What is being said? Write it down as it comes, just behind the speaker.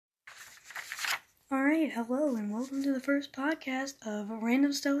Alright, hello and welcome to the first podcast of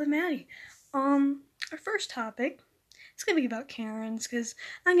Random Stuff with Maddie. Our first topic is going to be about Karens, because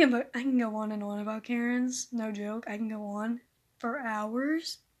I can go on and on about Karens, no joke, I can go on for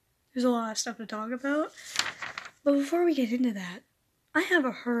hours. There's a lot of stuff to talk about, but before we get into that, I have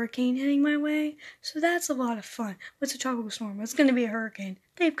a hurricane heading my way, so that's a lot of fun. What's a tropical storm? It's going to be a hurricane.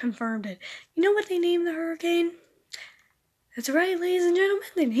 They've confirmed it. You know what they named the hurricane? That's right, ladies and gentlemen,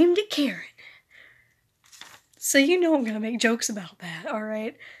 they named it Karen. So you know I'm going to make jokes about that,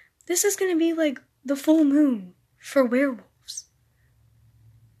 alright? This is going to be like the full moon for werewolves.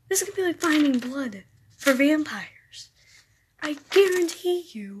 This is going to be like finding blood for vampires. I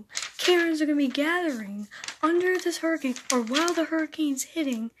guarantee you, Karens are going to be gathering under this hurricane, or while the hurricane's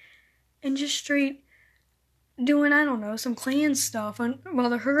hitting, and just straight doing, I don't know, some clan stuff while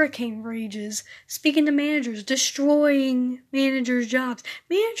the hurricane rages, speaking to managers, destroying managers' jobs.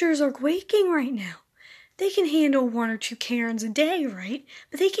 Managers are quaking right now. They can handle one or two Karens a day, right?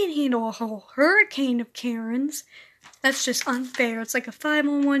 But they can't handle a whole hurricane of Karens. That's just unfair. It's like a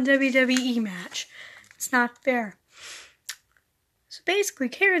 5-on-1 WWE match. It's not fair. So basically,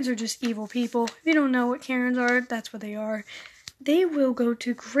 Karens are just evil people. If you don't know what Karens are, that's what they are. They will go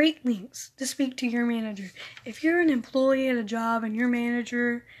to great lengths to speak to your manager. If you're an employee at a job and your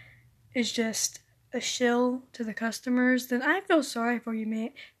manager is just a shill to the customers, then I feel sorry for you,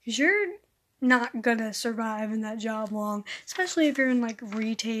 mate. Because you're not gonna survive in that job long, especially if you're in like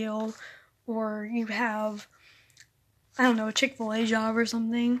retail or you have, I don't know, a Chick-fil-A job or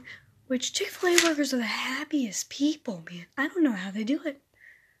something, which Chick-fil-A workers are the happiest people, man. I don't know how they do it.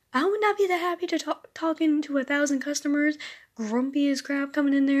 I would not be that happy to talking to 1,000 customers, grumpy as crap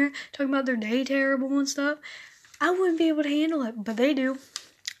coming in there, talking about their day terrible and stuff. I wouldn't be able to handle it, but they do.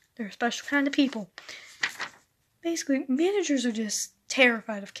 They're a special kind of people. Basically, managers are just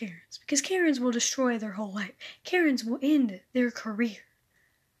terrified of Karens, because Karens will destroy their whole life. Karens will end their career.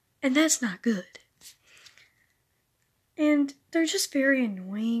 And that's not good. And they're just very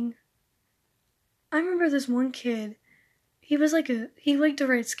annoying. I remember this one kid, he liked to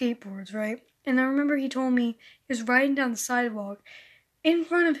ride skateboards, right? And I remember he told me he was riding down the sidewalk in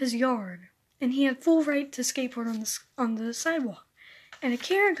front of his yard, and he had full right to skateboard on the sidewalk. And a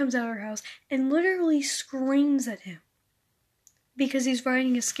Karen comes out of her house and literally screams at him because he's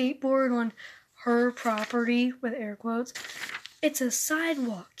riding a skateboard on her property, with air quotes. It's a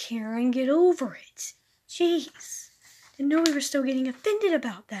sidewalk, Karen. Get over it. Jeez. Didn't know we were still getting offended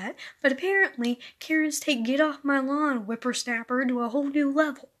about that, but apparently Karens take get off my lawn whippersnapper to a whole new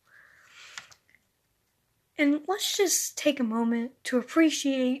level. And let's just take a moment to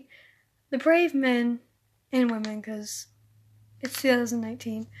appreciate the brave men and women, because it's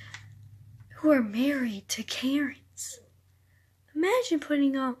 2019, who are married to Karens. Imagine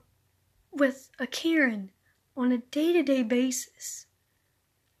putting up with a Karen on a day-to-day basis.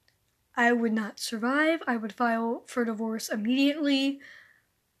 I would not survive. I would file for divorce immediately.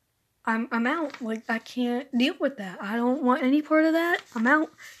 I'm out. Like, I can't deal with that. I don't want any part of that. I'm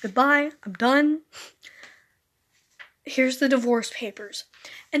out. Goodbye. I'm done. Here's the divorce papers.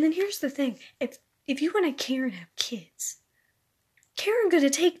 And then here's the thing. If you want a Karen have kids, Karen gonna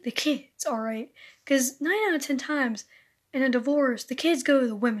take the kids, alright? Because 9 out of 10 times in a divorce, the kids go to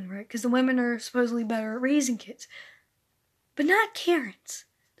the women, right? Because the women are supposedly better at raising kids. But not Karens.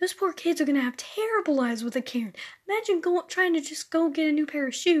 Those poor kids are going to have terrible lives with a Karen. Imagine trying to just go get a new pair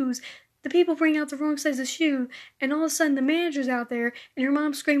of shoes. The people bring out the wrong size of shoe, and all of a sudden the manager's out there, and your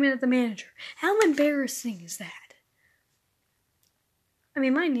mom's screaming at the manager. How embarrassing is that? I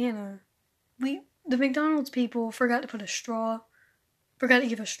mean, my Nana, the McDonald's people forgot to give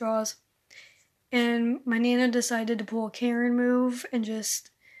us straws. And my Nana decided to pull a Karen move and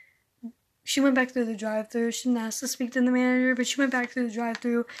she went back through the drive-thru. She didn't ask to speak to the manager, but she went back through the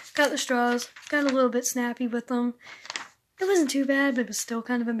drive-thru, got the straws, got a little bit snappy with them. It wasn't too bad, but it was still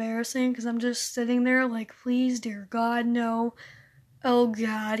kind of embarrassing, because I'm just sitting there like, please, dear God, no. Oh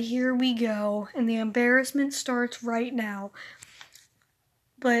God, here we go. And the embarrassment starts right now.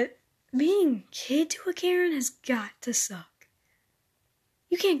 But being kid to a Karen has got to suck.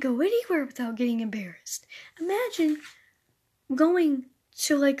 You can't go anywhere without getting embarrassed. Imagine going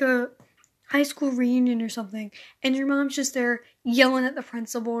to like a high school reunion or something, and your mom's just there yelling at the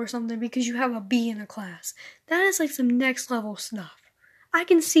principal or something because you have a B in a class. That is like some next level stuff. I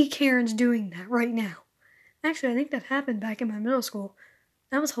can see Karens doing that right now. Actually, I think that happened back in my middle school.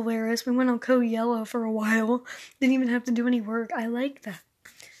 That was hilarious. We went on Code Yellow for a while. Didn't even have to do any work. I like that.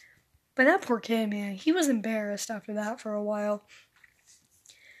 But that poor kid, man, he was embarrassed after that for a while.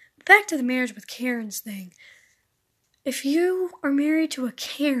 Back to the marriage with Karens thing. If you are married to a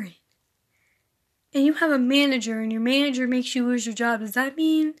Karen, and you have a manager and your manager makes you lose your job, does that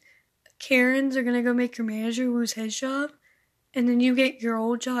mean Karens are gonna go make your manager lose his job? And then you get your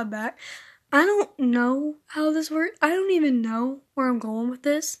old job back? I don't know how this works. I don't even know where I'm going with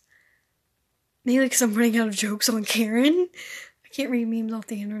this. Maybe because I'm running out of jokes on Karen. I can't read memes off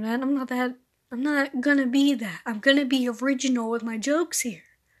the internet. I'm not gonna be that. I'm gonna be original with my jokes here.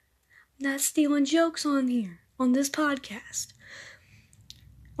 I'm not stealing jokes on here, on this podcast.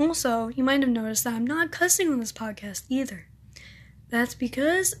 Also, you might have noticed that I'm not cussing on this podcast either. That's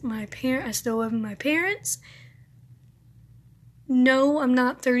because I still live with my parents. No, I'm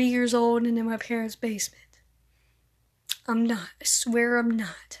not 30 years old and in my parents' basement. I'm not. I swear I'm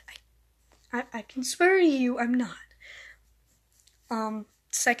not. I can swear to you I'm not.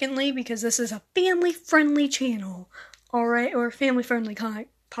 Secondly, because this is a family-friendly channel, alright, or a family-friendly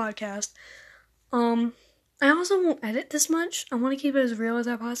podcast, I also won't edit this much. I want to keep it as real as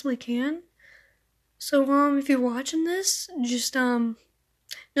I possibly can. So, if you're watching this, just, know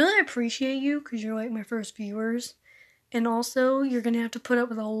that I appreciate you, because you're, like, my first viewers. And also, you're going to have to put up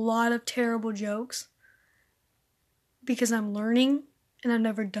with a lot of terrible jokes. Because I'm learning, and I've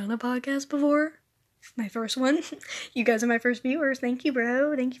never done a podcast before. My first one. You guys are my first viewers. Thank you,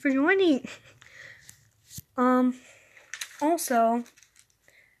 bro. Thank you for joining. Also,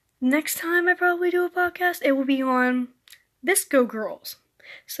 next time I probably do a podcast, it will be on Bisco Girls.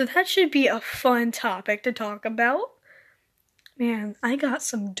 So that should be a fun topic to talk about. Man, I got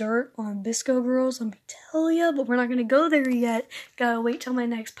some dirt on Bisco Girls, let me tell ya, but we're not gonna go there yet. Gotta wait till my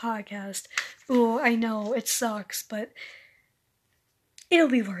next podcast. Ooh, I know, it sucks, but it'll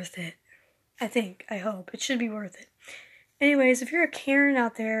be worth it. I hope. It should be worth it. Anyways, if you're a Karen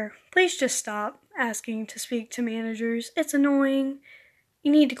out there, please just stop asking to speak to managers. It's annoying.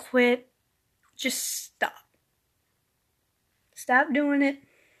 You need to quit. Just stop. Stop doing it.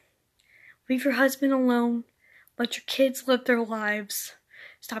 Leave your husband alone. Let your kids live their lives.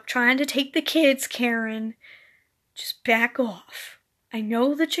 Stop trying to take the kids, Karen. Just back off. I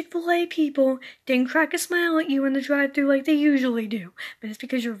know the Chick-fil-A people didn't crack a smile at you in the drive-thru like they usually do, but it's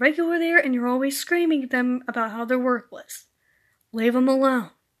because you're regular there and you're always screaming at them about how they're worthless. Leave them alone.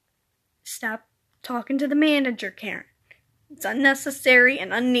 Stop talking to the manager, Karen. It's unnecessary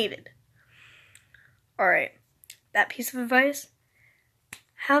and unneeded. Alright, that piece of advice.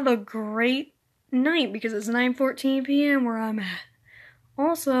 Have a great night because it's 9:14 p.m. where I'm at.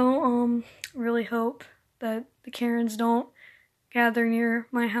 Also, really hope that the Karens don't gather near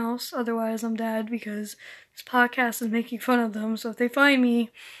my house, otherwise I'm dead because this podcast is making fun of them. So if they find me,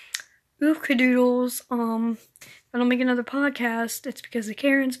 oof cadoodles. If I don't make another podcast, it's because the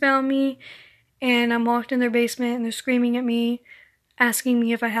Karens found me and I'm locked in their basement and they're screaming at me, asking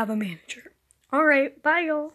me if I have a manager. Alright, bye y'all.